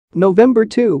November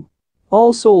 2.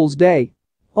 All Souls Day.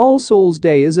 All Souls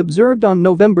Day is observed on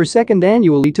November 2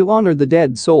 annually to honor the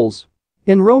dead souls.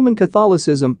 In Roman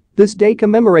Catholicism, this day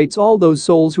commemorates all those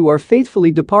souls who are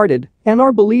faithfully departed and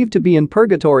are believed to be in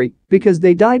purgatory because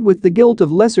they died with the guilt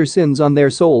of lesser sins on their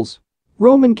souls.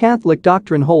 Roman Catholic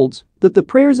doctrine holds that the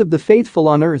prayers of the faithful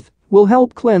on earth will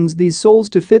help cleanse these souls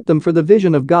to fit them for the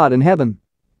vision of God in heaven.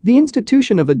 The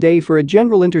institution of a day for a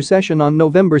general intercession on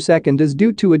November 2 is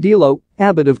due to Odilo,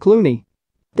 abbot of Cluny.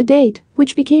 The date,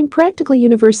 which became practically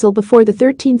universal before the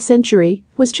 13th century,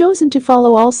 was chosen to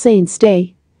follow All Saints'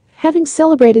 Day. Having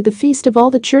celebrated the feast of all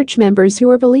the church members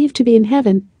who are believed to be in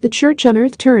heaven, the church on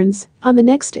earth turns, on the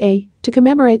next day, to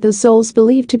commemorate those souls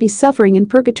believed to be suffering in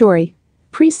purgatory.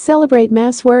 Priests celebrate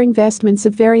Mass wearing vestments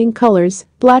of varying colors,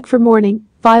 black for mourning,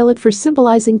 violet for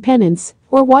symbolizing penance,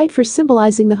 or white for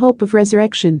symbolizing the hope of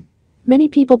resurrection. Many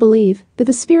people believe that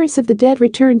the spirits of the dead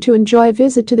return to enjoy a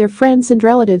visit to their friends and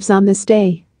relatives on this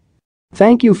day.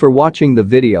 Thank you for watching the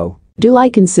video. Do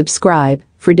like and subscribe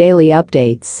for daily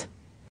updates.